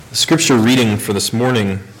The scripture reading for this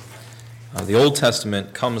morning, the Old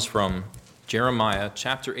Testament, comes from Jeremiah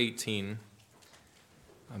chapter 18,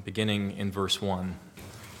 beginning in verse 1.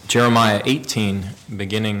 Jeremiah 18,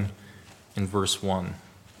 beginning in verse 1.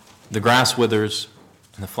 The grass withers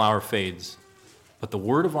and the flower fades, but the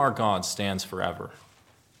word of our God stands forever.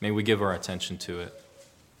 May we give our attention to it.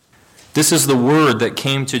 This is the word that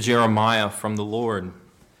came to Jeremiah from the Lord.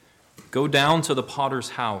 Go down to the potter's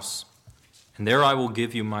house, and there I will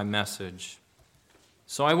give you my message.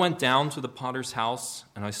 So I went down to the potter's house,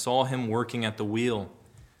 and I saw him working at the wheel.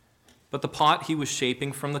 But the pot he was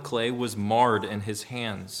shaping from the clay was marred in his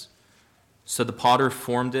hands. So the potter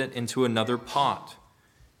formed it into another pot,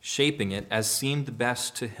 shaping it as seemed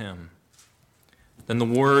best to him. Then the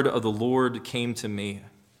word of the Lord came to me,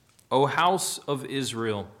 O house of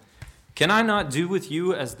Israel, can I not do with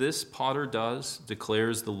you as this potter does,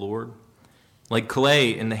 declares the Lord? Like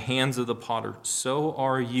clay in the hands of the potter, so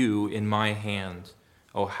are you in my hand,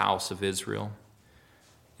 O house of Israel.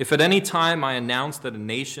 If at any time I announce that a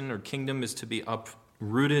nation or kingdom is to be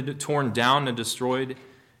uprooted, torn down, and destroyed,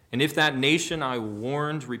 and if that nation I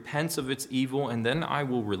warned repents of its evil, and then I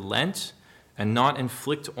will relent and not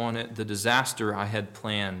inflict on it the disaster I had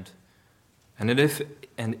planned, and if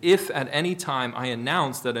at any time I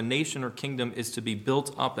announce that a nation or kingdom is to be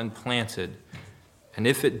built up and planted, and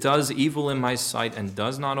if it does evil in my sight and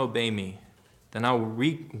does not obey me, then I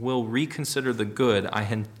will reconsider the good I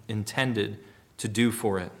had intended to do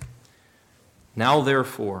for it. Now,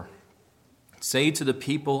 therefore, say to the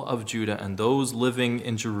people of Judah and those living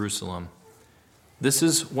in Jerusalem, this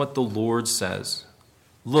is what the Lord says.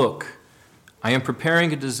 Look, I am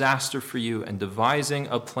preparing a disaster for you and devising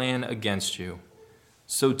a plan against you.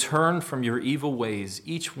 So turn from your evil ways,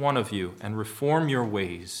 each one of you, and reform your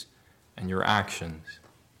ways and your actions.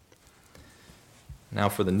 Now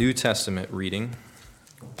for the New Testament reading,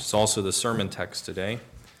 which is also the sermon text today,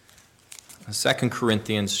 2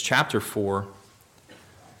 Corinthians chapter 4,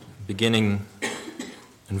 beginning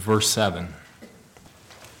in verse 7.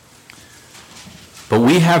 But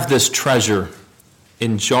we have this treasure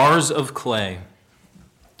in jars of clay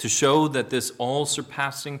to show that this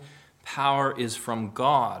all-surpassing power is from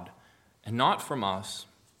God and not from us.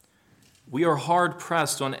 We are hard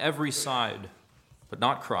pressed on every side, but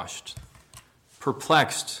not crushed,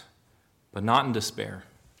 perplexed, but not in despair,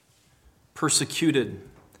 persecuted,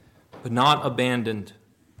 but not abandoned,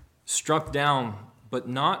 struck down, but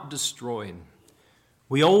not destroyed.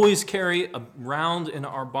 We always carry around in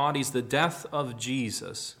our bodies the death of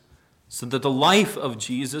Jesus, so that the life of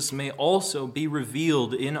Jesus may also be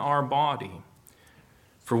revealed in our body.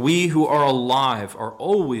 For we who are alive are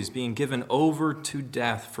always being given over to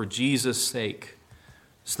death for Jesus' sake,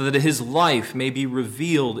 so that his life may be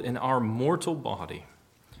revealed in our mortal body.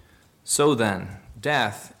 So then,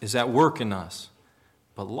 death is at work in us,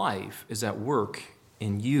 but life is at work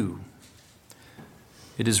in you.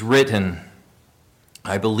 It is written,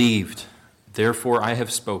 I believed, therefore I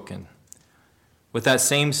have spoken. With that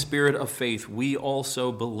same spirit of faith, we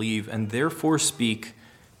also believe and therefore speak,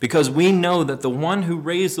 because we know that the one who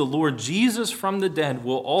raised the Lord Jesus from the dead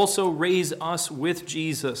will also raise us with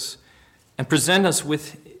Jesus and present us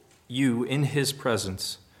with you in his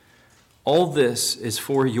presence. All this is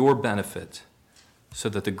for your benefit, so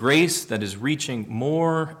that the grace that is reaching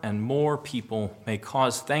more and more people may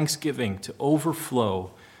cause thanksgiving to overflow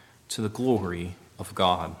to the glory of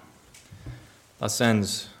God. Thus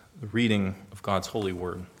ends the reading of God's holy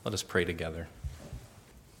word. Let us pray together.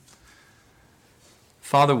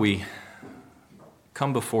 Father, we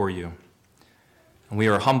come before you, and we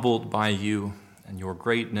are humbled by you and your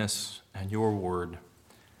greatness and your word.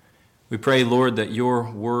 We pray, Lord, that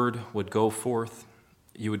your word would go forth,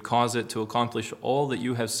 you would cause it to accomplish all that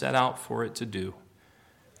you have set out for it to do,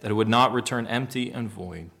 that it would not return empty and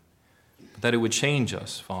void, but that it would change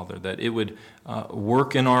us, Father, that it would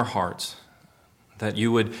work in our hearts, that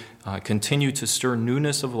you would continue to stir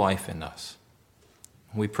newness of life in us.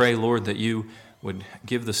 We pray, Lord, that you would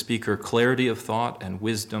give the speaker clarity of thought and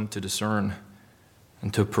wisdom to discern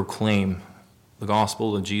and to proclaim the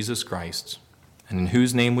gospel of Jesus Christ, and in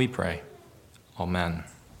whose name we pray. Amen.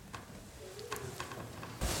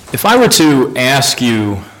 If I were to ask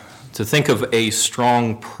you to think of a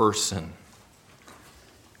strong person,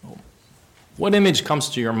 what image comes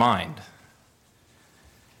to your mind?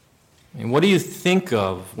 I mean, what do you think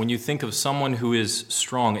of when you think of someone who is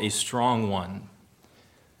strong, a strong one?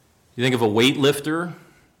 You think of a weightlifter,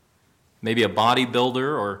 maybe a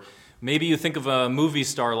bodybuilder, or maybe you think of a movie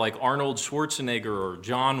star like Arnold Schwarzenegger or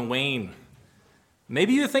John Wayne.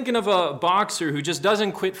 Maybe you're thinking of a boxer who just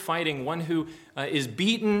doesn't quit fighting, one who is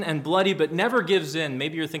beaten and bloody but never gives in.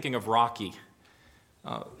 Maybe you're thinking of Rocky.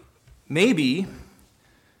 Maybe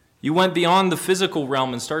you went beyond the physical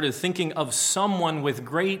realm and started thinking of someone with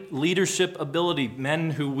great leadership ability,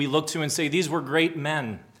 men who we look to and say, these were great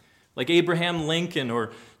men, like Abraham Lincoln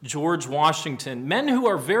or George Washington, men who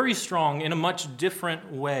are very strong in a much different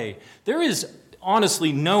way. There is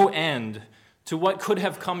honestly no end to what could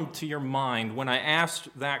have come to your mind when I asked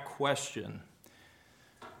that question.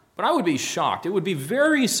 But I would be shocked. It would be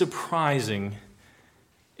very surprising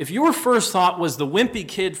if your first thought was the wimpy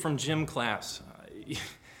kid from gym class.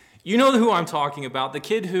 You know who I'm talking about, the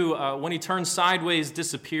kid who, when he turns sideways,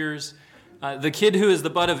 disappears. The kid who is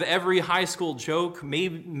the butt of every high school joke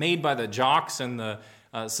made by the jocks and the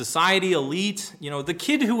society elite. You know, the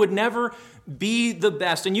kid who would never be the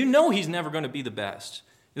best, and you know he's never going to be the best.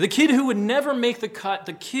 The kid who would never make the cut,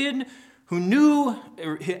 the kid who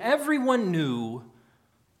everyone knew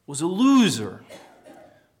was a loser,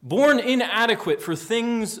 born inadequate for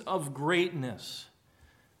things of greatness.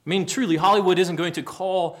 I mean, truly, Hollywood isn't going to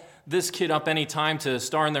call this kid up any time to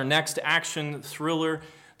star in their next action thriller.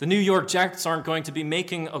 The New York Jets aren't going to be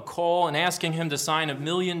making a call and asking him to sign a $1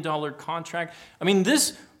 million contract. I mean,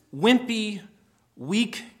 this wimpy,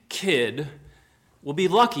 weak kid will be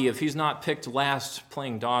lucky if he's not picked last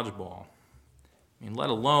playing dodgeball. I mean,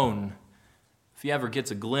 let alone if he ever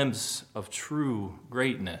gets a glimpse of true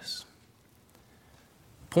greatness.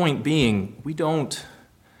 Point being, we don't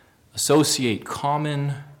associate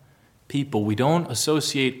common people. We don't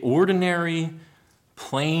associate ordinary,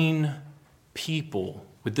 plain people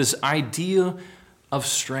with this idea of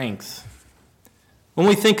strength. When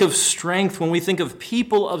we think of strength, when we think of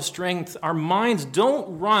people of strength, our minds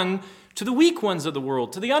don't run to the weak ones of the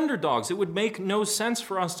world, to the underdogs. It would make no sense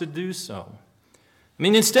for us to do so. I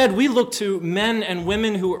mean, instead, we look to men and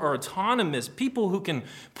women who are autonomous, people who can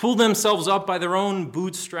pull themselves up by their own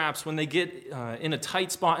bootstraps when they get in a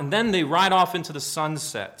tight spot, and then they ride off into the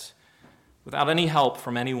sunset without any help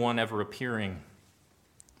from anyone ever appearing.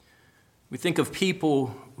 We think of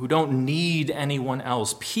people who don't need anyone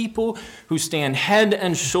else, people who stand head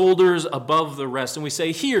and shoulders above the rest, and we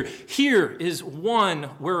say, here is one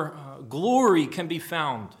where glory can be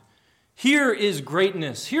found. Here is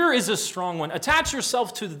greatness. Here is a strong one. Attach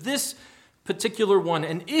yourself to this particular one,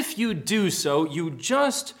 and if you do so, you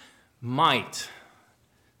just might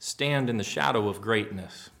stand in the shadow of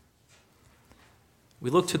greatness. We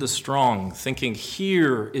look to the strong, thinking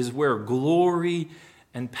here is where glory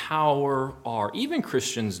and power are. Even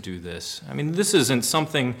Christians do this. I mean, this isn't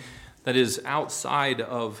something that is outside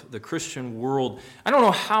of the Christian world. I don't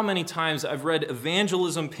know how many times I've read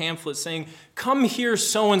evangelism pamphlets saying, come here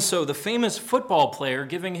so-and-so, the famous football player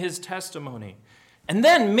giving his testimony. And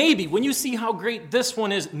then maybe, when you see how great this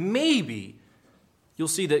one is, maybe you'll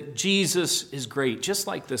see that Jesus is great, just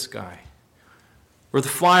like this guy. Or the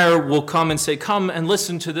flyer will come and say, come and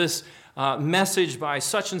listen to this message by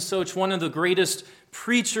such and such, one of the greatest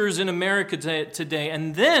preachers in America today.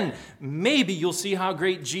 And then maybe you'll see how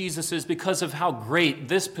great Jesus is because of how great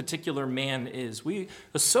this particular man is. We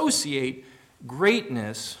associate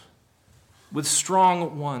greatness with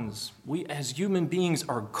strong ones. We as human beings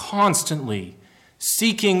are constantly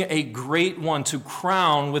seeking a great one to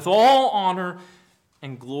crown with all honor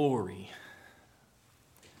and glory.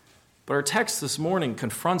 But our text this morning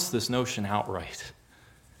confronts this notion outright.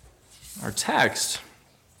 Our text,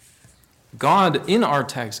 God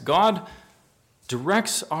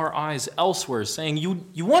directs our eyes elsewhere, saying,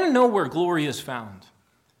 you want to know where glory is found.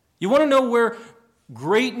 You want to know where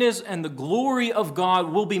greatness and the glory of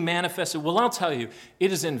God will be manifested. Well, I'll tell you,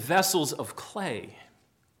 it is in vessels of clay.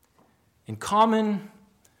 In common,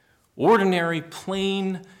 ordinary,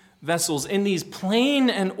 plain vessels. In these plain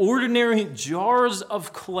and ordinary jars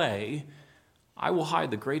of clay, I will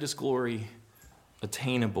hide the greatest glory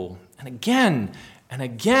attainable. And again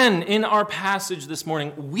in our passage this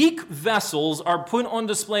morning, weak vessels are put on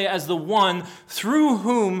display as the one through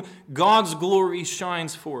whom God's glory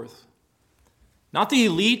shines forth. Not the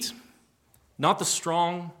elite, not the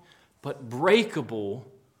strong, but breakable,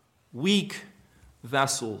 weak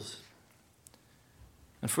vessels.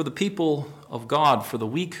 And for the people of God, for the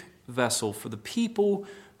weak vessel, for the people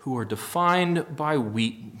who are defined by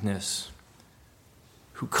weakness,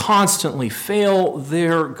 who constantly fail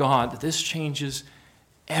their God, this changes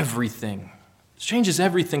everything. This changes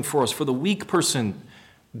everything for us. For the weak person,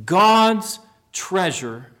 God's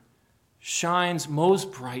treasure shines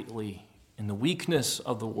most brightly in the weakness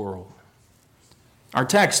of the world. Our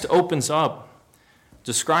text opens up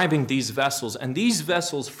describing these vessels, and these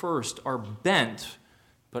vessels first are bent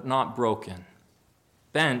but not broken.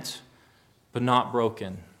 bent but not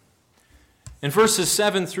broken. In verses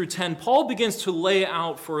 7 through 10, Paul begins to lay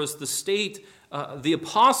out for us the state the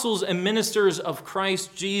apostles and ministers of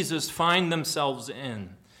Christ Jesus find themselves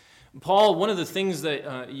in. Paul, one of the things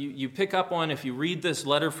that you pick up on if you read this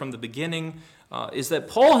letter from the beginning is that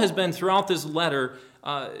Paul has been throughout this letter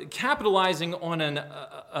capitalizing on an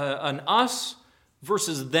us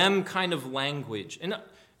versus them kind of language.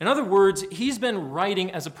 In other words, he's been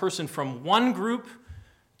writing as a person from one group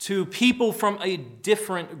to people from a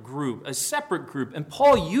different group, a separate group. And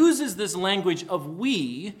Paul uses this language of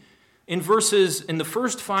we in the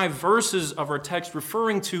first 5 verses of our text,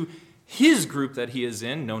 referring to his group that he is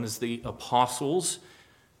in, known as the apostles,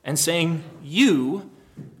 and saying you,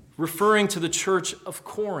 referring to the church of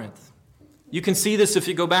Corinth. You can see this if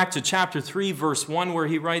you go back to chapter 3, verse 1, where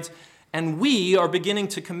he writes, "And we are beginning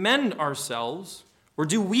to commend ourselves, or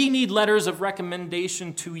do we need letters of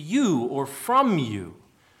recommendation to you or from you?"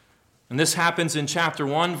 And this happens in chapter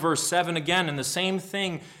 1, verse 7 again, and the same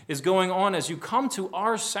thing is going on as you come to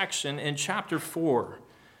our section in chapter 4.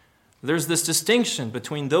 There's this distinction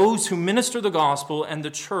between those who minister the gospel and the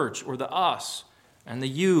church, or the us, and the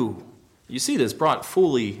you. You see this brought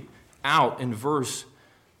fully out in verse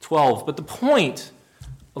 12. But the point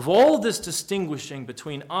of all this distinguishing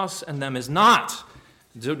between us and them is not,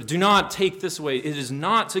 do not take this away, it is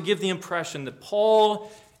not to give the impression that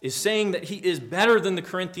Paul is saying that he is better than the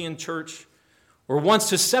Corinthian church or wants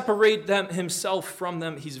to separate himself from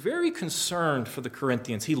them. He's very concerned for the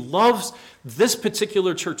Corinthians. He loves this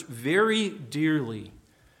particular church very dearly.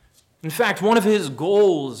 In fact, one of his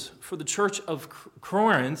goals for the church of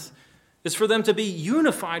Corinth is for them to be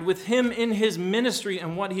unified with him in his ministry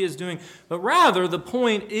and what he is doing. But rather, the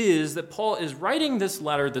point is that Paul is writing this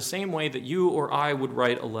letter the same way that you or I would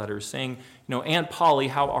write a letter, saying, Aunt Polly,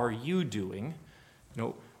 how are you doing?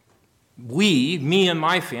 Me and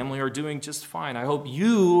my family are doing just fine. I hope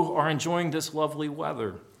you are enjoying this lovely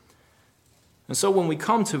weather. And so when we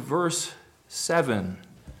come to verse 7,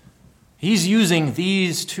 he's using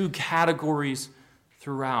these 2 categories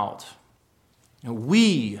throughout.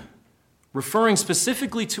 We, referring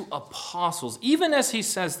specifically to apostles, even as he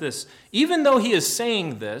says this, even though he is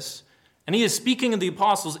saying this, and he is speaking of the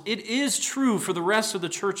apostles, it is true for the rest of the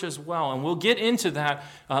church as well. And we'll get into that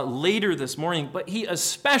later this morning. But he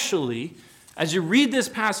especially, as you read this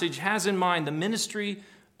passage, has in mind the ministry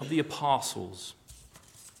of the apostles.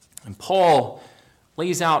 And Paul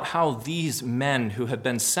lays out how these men who have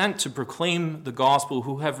been sent to proclaim the gospel,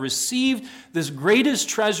 who have received this greatest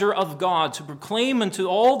treasure of God to proclaim unto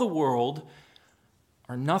all the world,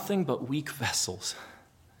 are nothing but weak vessels.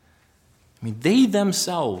 They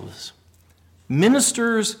themselves,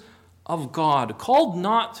 ministers of God, called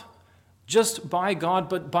not just by God,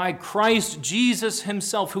 but by Christ Jesus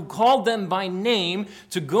himself, who called them by name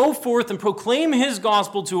to go forth and proclaim his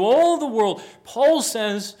gospel to all the world. Paul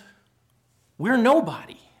says, we're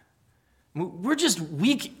nobody. We're just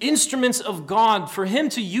weak instruments of God for him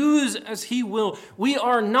to use as he will. We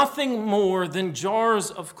are nothing more than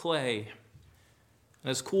jars of clay.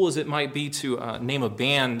 And as cool as it might be to name a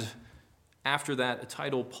band after that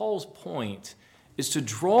title, Paul's point is to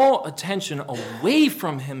draw attention away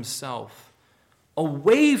from himself,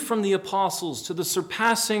 away from the apostles, to the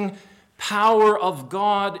surpassing power of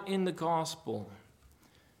God in the gospel.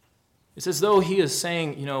 It's as though he is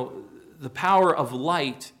saying, the power of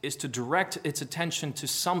light is to direct its attention to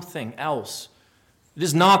something else. It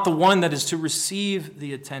is not the one that is to receive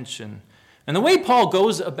the attention. And the way Paul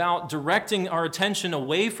goes about directing our attention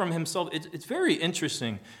away from himself, it's very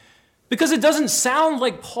interesting. Because it doesn't sound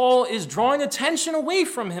like Paul is drawing attention away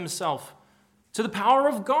from himself to the power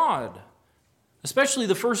of God. Especially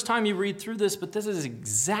the first time you read through this, but this is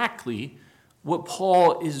exactly what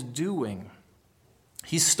Paul is doing.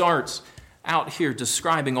 He starts out here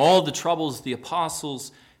describing all the troubles the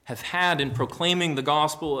apostles have had in proclaiming the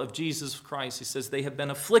gospel of Jesus Christ. He says they have been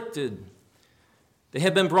afflicted. They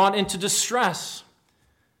have been brought into distress.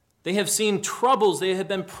 They have seen troubles. They have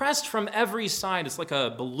been pressed from every side. It's like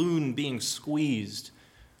a balloon being squeezed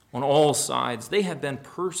on all sides. They have been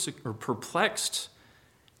perplexed.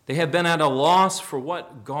 They have been at a loss for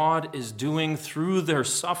what God is doing through their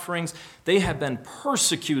sufferings. They have been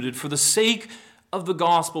persecuted for the sake of the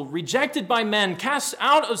gospel, rejected by men, cast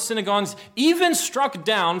out of synagogues, even struck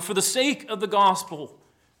down for the sake of the gospel,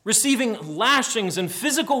 receiving lashings and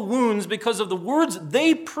physical wounds because of the words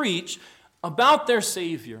they preach about their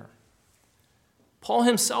Savior. Paul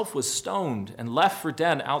himself was stoned and left for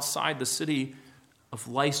dead outside the city of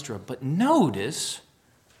Lystra. But notice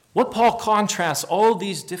what Paul contrasts all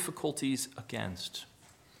these difficulties against.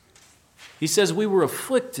 He says, we were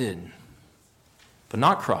afflicted. but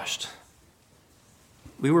not crushed.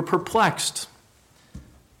 We were perplexed,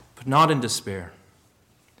 but not in despair.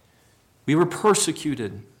 We were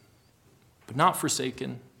persecuted, but not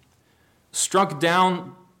forsaken. Struck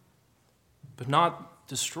down, but not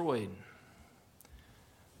destroyed.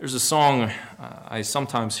 There's a song I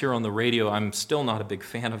sometimes hear on the radio. I'm still not a big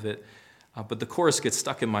fan of it, but the chorus gets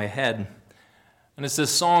stuck in my head. And it's this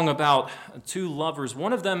song about two lovers,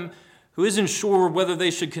 one of them who isn't sure whether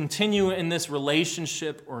they should continue in this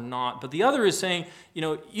relationship or not. But the other is saying,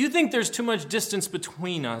 you think there's too much distance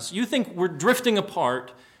between us. You think we're drifting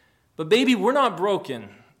apart. But baby, we're not broken,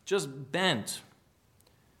 just bent.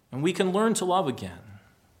 And we can learn to love again.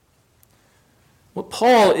 What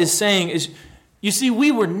Paul is saying is, you see,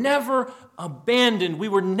 we were never abandoned. We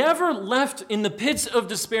were never left in the pits of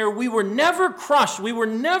despair. We were never crushed. We were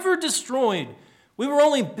never destroyed. We were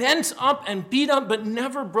only bent up and beat up, but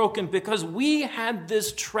never broken, because we had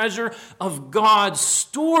this treasure of God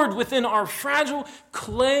stored within our fragile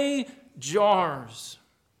clay jars.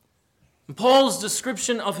 And Paul's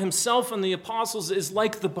description of himself and the apostles is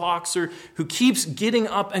like the boxer who keeps getting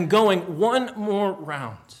up and going one more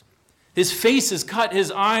round. His face is cut,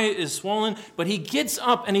 his eye is swollen, but he gets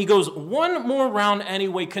up and he goes one more round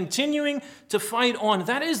anyway, continuing to fight on.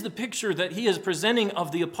 That is the picture that he is presenting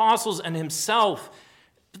of the apostles and himself.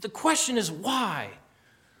 But the question is why?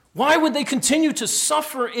 Why would they continue to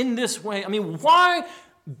suffer in this way? I mean, why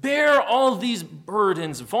bear all these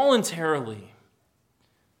burdens voluntarily?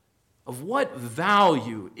 Of what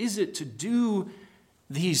value is it to do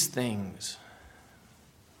these things?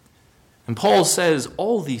 And Paul says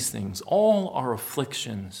all these things, all our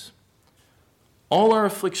afflictions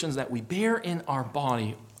that we bear in our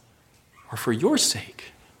body are for your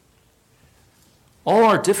sake. All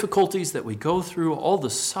our difficulties that we go through, all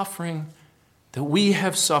the suffering that we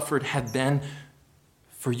have suffered have been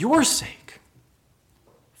for your sake,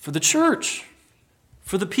 for the church,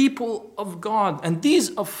 for the people of God. And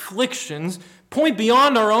these afflictions point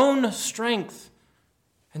beyond our own strength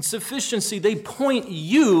and sufficiency. They point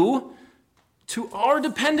you to our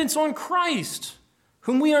dependence on Christ,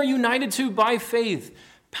 whom we are united to by faith.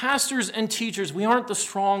 Pastors and teachers, we aren't the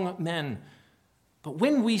strong men. But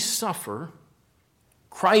when we suffer,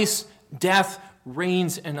 Christ's death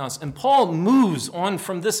reigns in us. And Paul moves on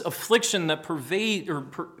from this affliction that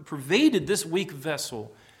pervaded this weak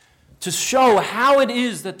vessel to show how it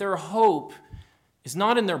is that their hope is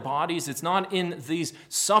not in their bodies, it's not in these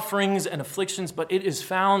sufferings and afflictions, but it is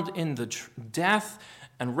found in the death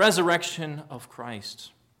and resurrection of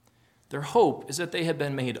Christ. Their hope is that they have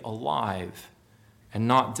been made alive and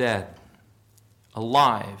not dead.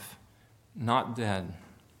 Alive, not dead.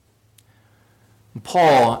 And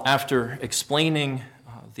Paul, after explaining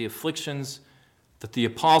the afflictions that the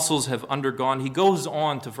apostles have undergone, he goes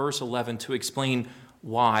on to verse 11 to explain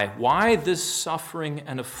why. Why this suffering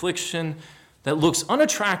and affliction that looks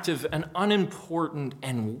unattractive and unimportant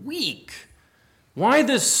and weak. Why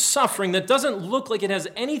this suffering that doesn't look like it has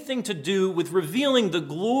anything to do with revealing the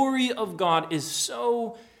glory of God is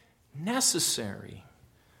so necessary.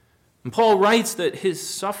 And Paul writes that his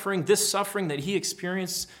suffering, this suffering that he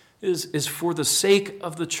experienced is for the sake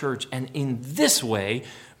of the church, and in this way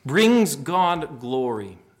brings God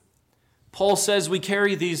glory. Paul says we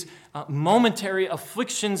carry these momentary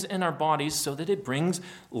afflictions in our bodies so that it brings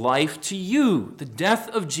life to you. The death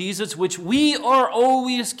of Jesus, which we are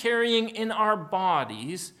always carrying in our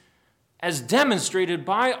bodies, as demonstrated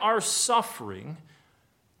by our suffering,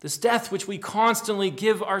 this death which we constantly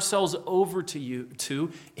give ourselves over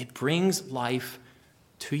to, it brings life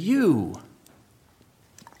to you.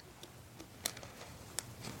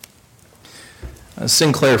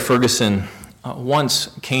 Sinclair Ferguson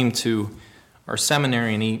once came to our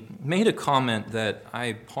seminary, and he made a comment that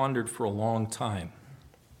I pondered for a long time.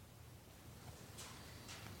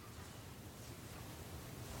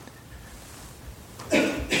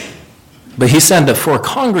 But he said that for a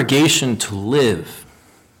congregation to live,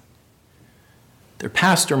 their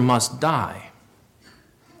pastor must die.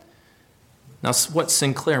 Now, what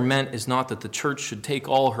Sinclair meant is not that the church should take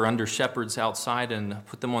all her under-shepherds outside and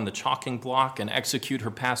put them on the chopping block and execute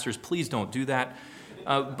her pastors. Please don't do that.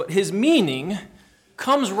 But his meaning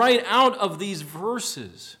comes right out of these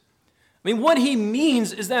verses. I mean, what he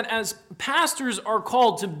means is that as pastors are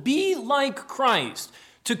called to be like Christ,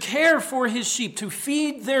 to care for his sheep, to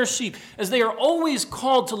feed their sheep, as they are always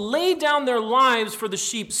called to lay down their lives for the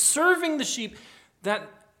sheep, serving the sheep, that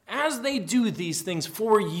as they do these things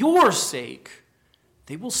for your sake,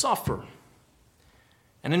 they will suffer.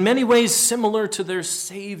 And in many ways similar to their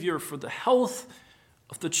Savior for the health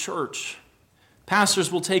of the church,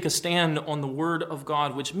 Pastors will take a stand on the Word of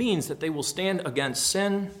God, which means that they will stand against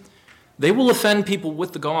sin. They will offend people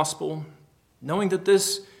with the gospel, knowing that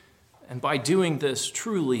this, and by doing this,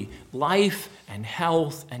 truly, life and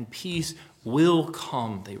health and peace will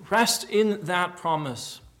come. They rest in that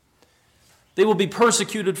promise. They will be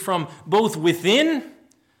persecuted from both within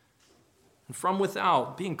and from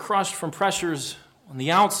without, being crushed from pressures on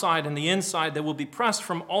the outside and the inside. They will be pressed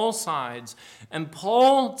from all sides. And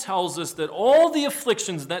Paul tells us that all the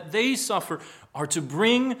afflictions that they suffer are to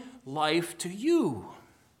bring life to you.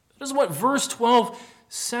 That is what verse 12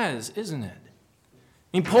 says, isn't it?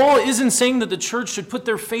 I mean, Paul isn't saying that the church should put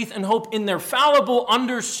their faith and hope in their fallible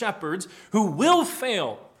under-shepherds who will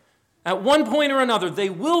fail. At one point or another, they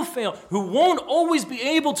will fail, who won't always be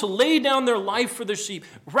able to lay down their life for the sheep.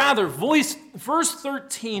 Rather, verse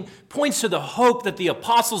 13 points to the hope that the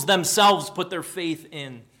apostles themselves put their faith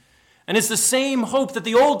in. And it's the same hope that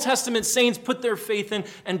the Old Testament saints put their faith in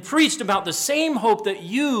and preached about, the same hope that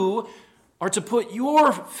you are to put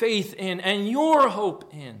your faith in and your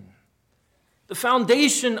hope in. The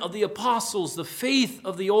foundation of the apostles, the faith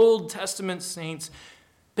of the Old Testament saints,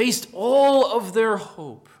 based all of their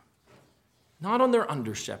hope not on their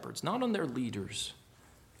under-shepherds, not on their leaders,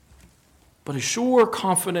 but a sure,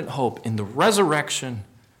 confident hope in the resurrection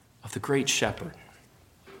of the great shepherd.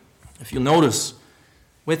 If you'll notice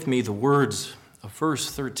with me the words of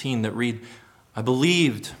verse 13 that read, "I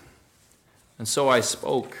believed, and so I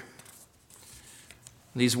spoke."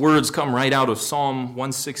 These words come right out of Psalm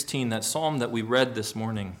 116, that psalm that we read this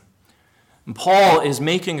morning. And Paul is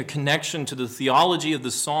making a connection to the theology of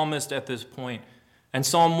the psalmist at this point. And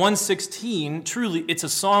Psalm 116, truly, it's a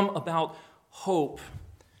psalm about hope.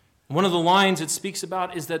 One of the lines it speaks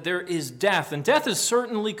about is that there is death, and death is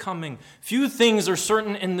certainly coming. Few things are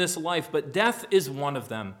certain in this life, but death is one of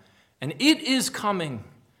them. And it is coming.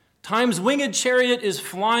 Time's winged chariot is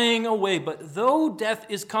flying away, but though death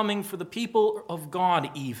is coming for the people of God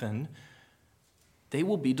even, they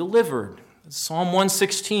will be delivered. Psalm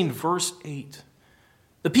 116, verse 8.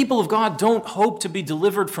 The people of God don't hope to be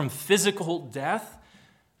delivered from physical death.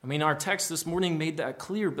 I mean, our text this morning made that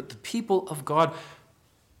clear, but the people of God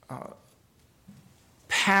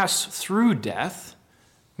pass through death.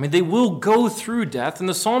 I mean, they will go through death, and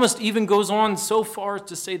the psalmist even goes on so far as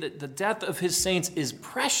to say that the death of his saints is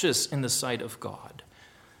precious in the sight of God.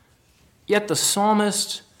 Yet the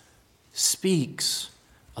psalmist speaks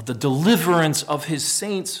of the deliverance of his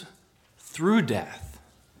saints through death.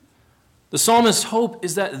 The psalmist's hope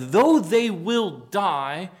is that though they will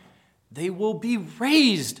die, they will be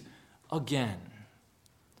raised again.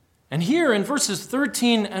 And here in verses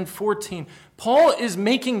 13 and 14, Paul is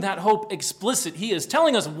making that hope explicit. He is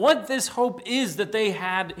telling us what this hope is that they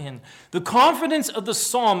had in. The confidence of the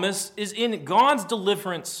psalmist is in God's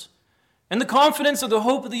deliverance. And the confidence of the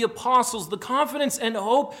hope of the apostles, the confidence and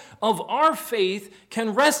hope of our faith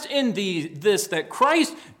can rest in this, that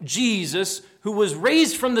Christ Jesus, who was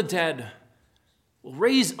raised from the dead, will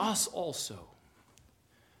raise us also.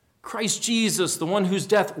 Christ Jesus, the one whose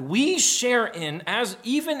death we share in, as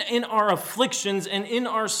even in our afflictions and in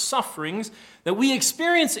our sufferings that we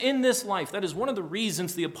experience in this life. That is one of the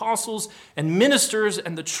reasons the apostles and ministers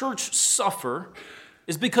and the church suffer,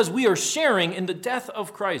 is because we are sharing in the death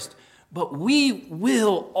of Christ. But we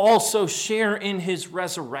will also share in his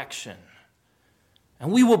resurrection.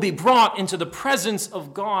 And we will be brought into the presence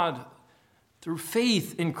of God through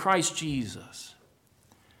faith in Christ Jesus.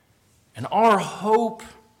 And our hope,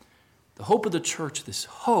 the hope of the church, this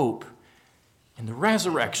hope in the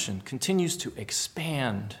resurrection continues to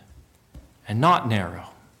expand and not narrow.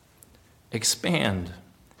 Expand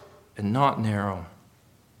and not narrow.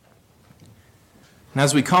 And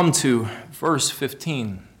as we come to verse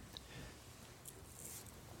 15,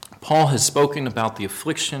 Paul has spoken about the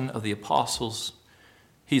affliction of the apostles.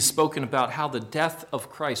 He's spoken about how the death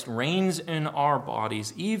of Christ reigns in our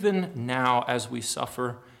bodies, even now as we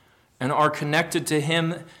suffer and are connected to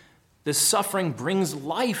him. This suffering brings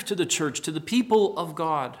life to the church, to the people of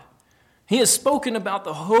God. He has spoken about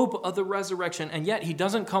the hope of the resurrection, and yet he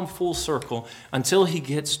doesn't come full circle until he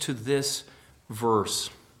gets to this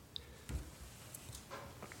verse.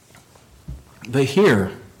 But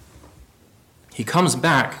here, he comes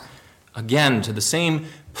back again to the same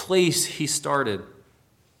place he started.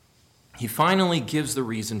 He finally gives the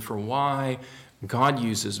reason for why God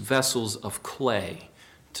uses vessels of clay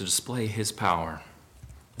to display his power.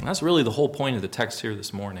 And that's really the whole point of the text here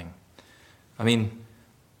this morning. I mean,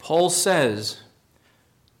 Paul says,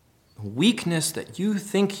 the weakness that you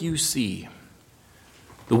think you see,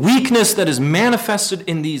 the weakness that is manifested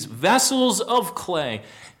in these vessels of clay,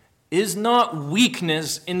 is not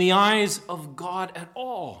weakness in the eyes of God at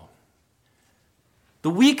all. The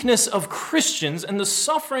weakness of Christians and the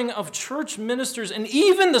suffering of church ministers and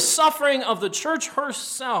even the suffering of the church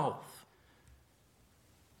herself,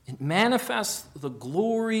 it manifests the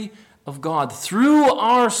glory of God. Through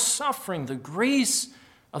our suffering, the grace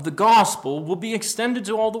of the gospel will be extended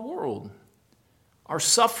to all the world. Our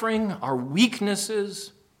suffering, our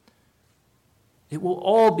weaknesses, it will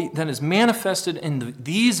all be that is manifested in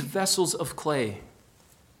these vessels of clay.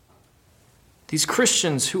 These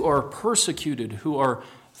Christians who are persecuted, who are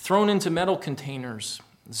thrown into metal containers,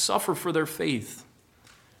 suffer for their faith.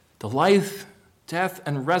 The life, death,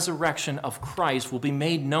 and resurrection of Christ will be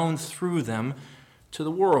made known through them to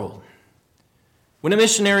the world. When a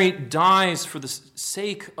missionary dies for the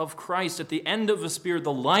sake of Christ at the end of a spear,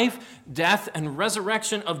 the life, death, and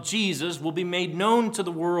resurrection of Jesus will be made known to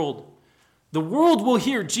the world. The world will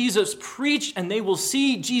hear Jesus preach, and they will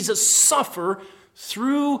see Jesus suffer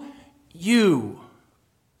through you.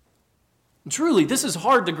 Truly, this is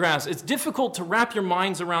hard to grasp. It's difficult to wrap your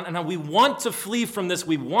minds around, and we want to flee from this.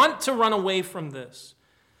 We want to run away from this.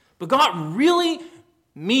 But God really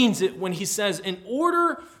means it when he says, in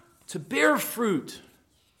order to bear fruit,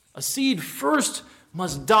 a seed first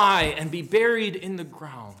must die and be buried in the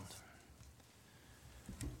ground.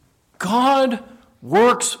 God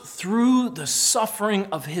works through the suffering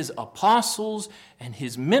of his apostles and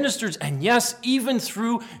his ministers, and yes, even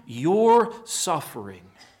through your suffering,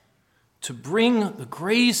 to bring the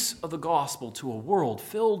grace of the gospel to a world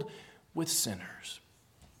filled with sinners.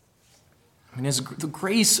 I mean, as the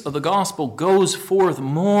grace of the gospel goes forth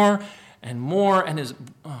more and more, and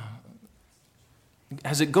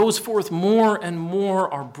as it goes forth, more and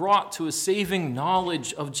more are brought to a saving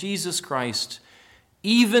knowledge of Jesus Christ,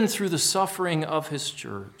 even through the suffering of his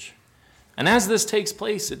church. And as this takes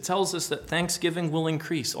place, it tells us that thanksgiving will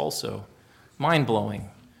increase also. Mind-blowing.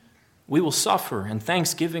 We will suffer, and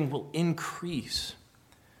thanksgiving will increase.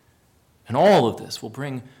 And all of this will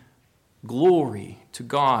bring glory to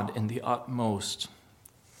God in the utmost.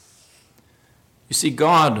 You see,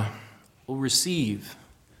 God will receive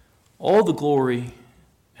all the glory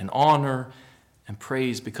and honor and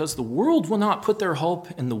praise because the world will not put their hope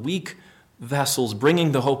in the weak vessels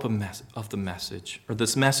bringing the hope of the message, or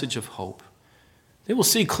this message of hope. They will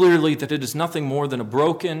see clearly that it is nothing more than a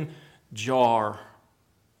broken jar,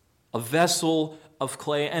 a vessel of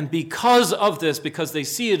clay. And because of this, because they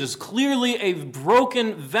see it as clearly a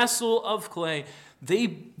broken vessel of clay,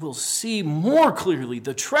 they will see more clearly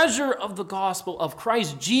the treasure of the gospel of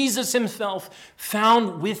Christ Jesus himself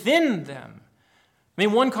found within them. I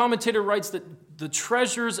mean, one commentator writes that the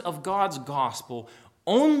treasures of God's gospel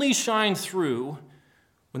only shine through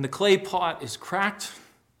when the clay pot is cracked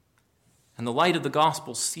and the light of the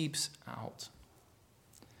gospel seeps out.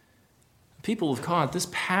 People of God, this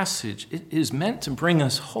passage, it is meant to bring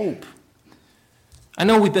us hope. I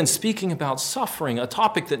know we've been speaking about suffering, a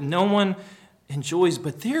topic that no one enjoys,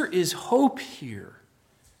 but there is hope here.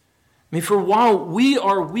 I mean, for while we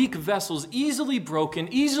are weak vessels, easily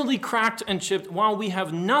broken, easily cracked and chipped, while we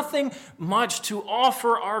have nothing much to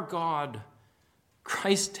offer our God,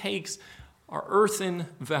 Christ takes our earthen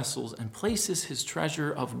vessels and places his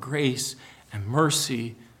treasure of grace and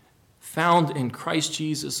mercy found in Christ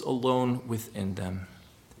Jesus alone within them.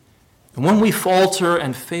 And when we falter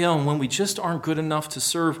and fail, and when we just aren't good enough to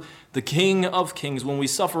serve the King of Kings, when we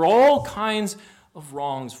suffer all kinds of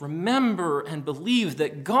wrongs, remember and believe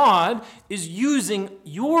that God is using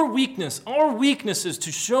your weakness, our weaknesses,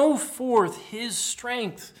 to show forth his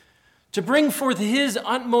strength, to bring forth his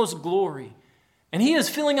utmost glory. And he is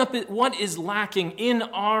filling up what is lacking in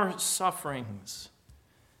our sufferings.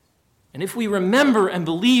 And if we remember and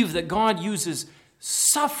believe that God uses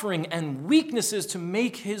suffering and weaknesses to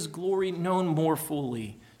make his glory known more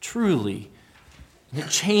fully, truly, it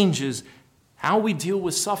changes how we deal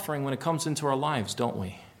with suffering when it comes into our lives, don't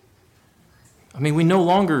we? I mean, we no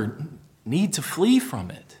longer need to flee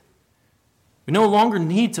from it. We no longer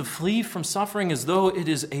need to flee from suffering as though it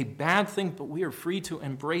is a bad thing, but we are free to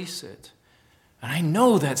embrace it. And I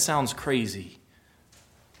know that sounds crazy.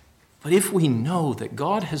 But if we know that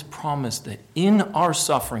God has promised that in our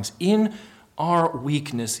sufferings, in our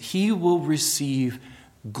weakness, he will receive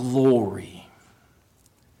glory,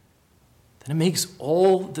 then it makes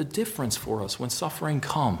all the difference for us when suffering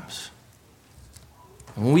comes.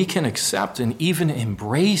 And we can accept and even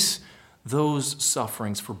embrace those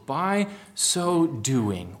sufferings, for by so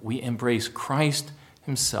doing, we embrace Christ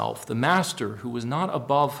himself, the Master who was not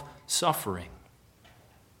above suffering.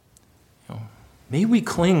 May we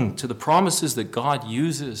cling to the promises that God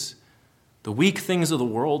uses the weak things of the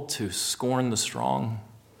world to scorn the strong.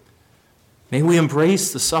 May we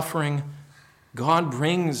embrace the suffering God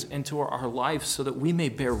brings into our life so that we may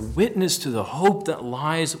bear witness to the hope that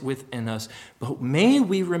lies within us. But may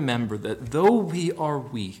we remember that though we are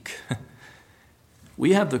weak,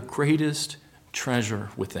 we have the greatest treasure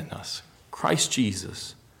within us, Christ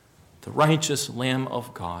Jesus, the righteous Lamb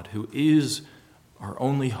of God, who is our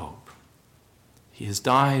only hope. He has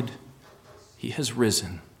died, he has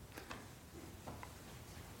risen,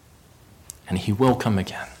 and he will come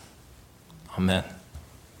again. Amen.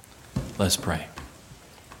 Let's pray.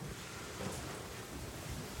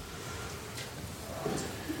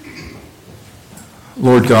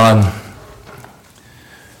 Lord God,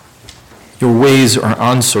 your ways are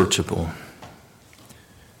unsearchable.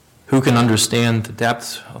 Who can understand the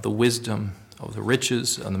depth of the wisdom, of the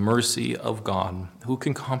riches, and the mercy of God? Who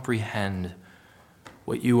can comprehend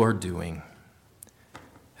what you are doing?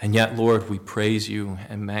 And yet, Lord, we praise you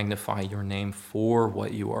and magnify your name for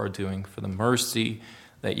what you are doing, for the mercy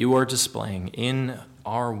that you are displaying in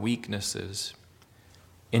our weaknesses,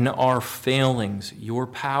 in our failings. Your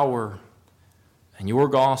power and your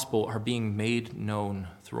gospel are being made known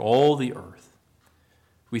through all the earth.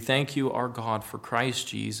 We thank you, our God, for Christ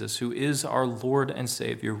Jesus, who is our Lord and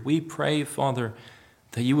Savior. We pray, Father,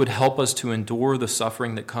 that you would help us to endure the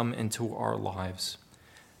suffering that come into our lives.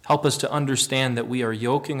 Help us to understand that we are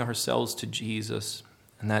yoking ourselves to Jesus,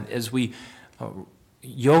 and that as we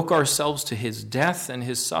yoke ourselves to his death and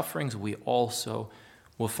his sufferings, we also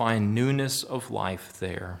will find newness of life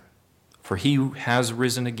there. For he has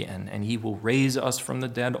risen again, and he will raise us from the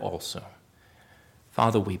dead also.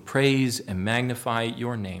 Father, we praise and magnify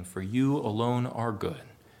your name, for you alone are good.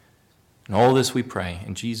 And all this we pray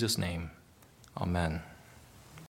in Jesus' name. Amen.